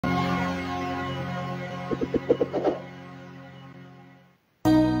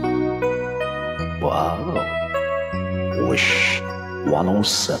Wow. Wish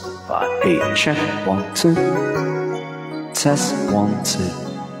 107.5. Hey, check 1 2. Test 1 2.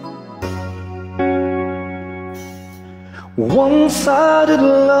 One-sided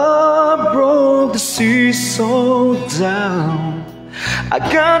love broke the seesaw down. I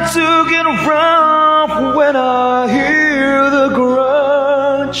got to get around when I hear the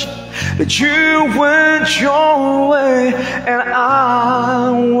grudge that you went your way and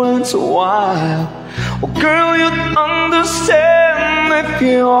I went wild. Oh girl, you'd understand if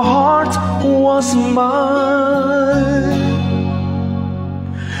your heart was mine.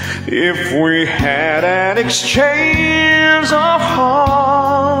 If we had an exchange of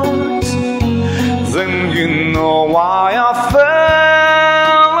hearts, then you know why I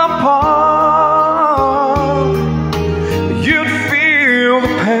fell apart. You'd feel the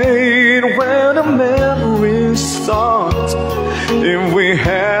pain when the memories start. If we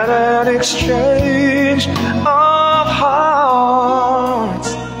had an exchange of hearts,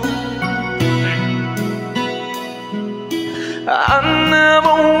 I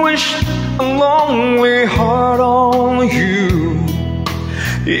never wished a lonely heart on you.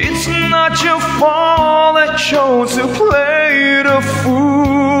 It's not your fault I chose to play the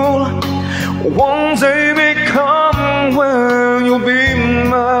fool. One day may come when you'll be in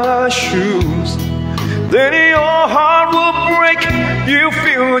my shoes. Then your heart will break, you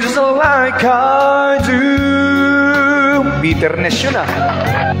feel just like I do. Bitterness yun ah.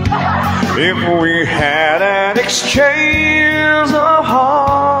 If we had an exchange of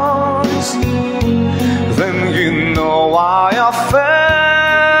hearts, then you know why I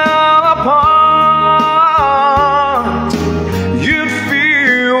fell apart. You'd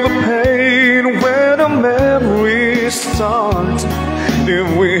feel the pain when the memories start. If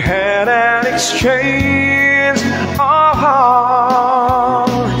we had an exchange of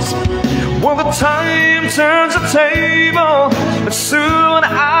hearts, well, the time turns the table, and soon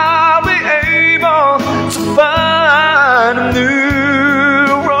I'll be able to find a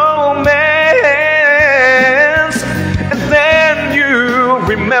new romance. And then you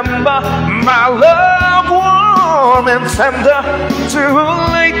remember my love, warm and tender, too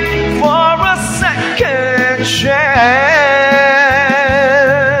late for a second chance.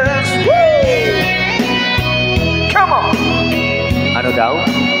 Woo! Come on! Ano daw?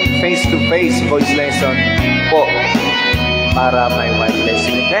 Face-to-face voice lesson po para may one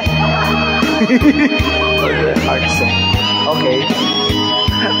listening eh? Okay.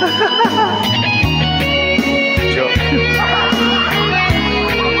 Joke.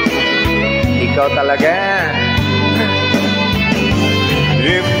 Ikaw talaga.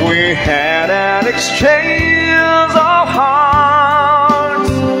 If we had an exchange of hearts,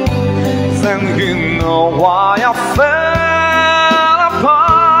 then you know why I fell apart.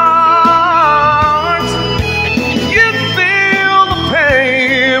 You'd feel the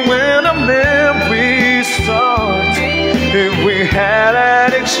pain when the memories start. If we had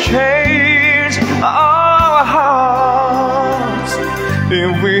an exchange of hearts,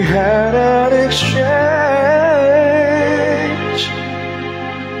 if we had an exchange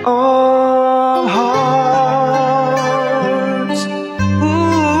of hearts.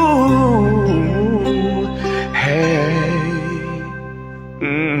 Ooh, hey,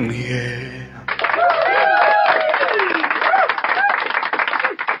 yeah.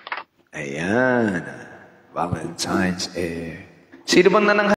 Ayan, Valentine's Day. Sino bang nanang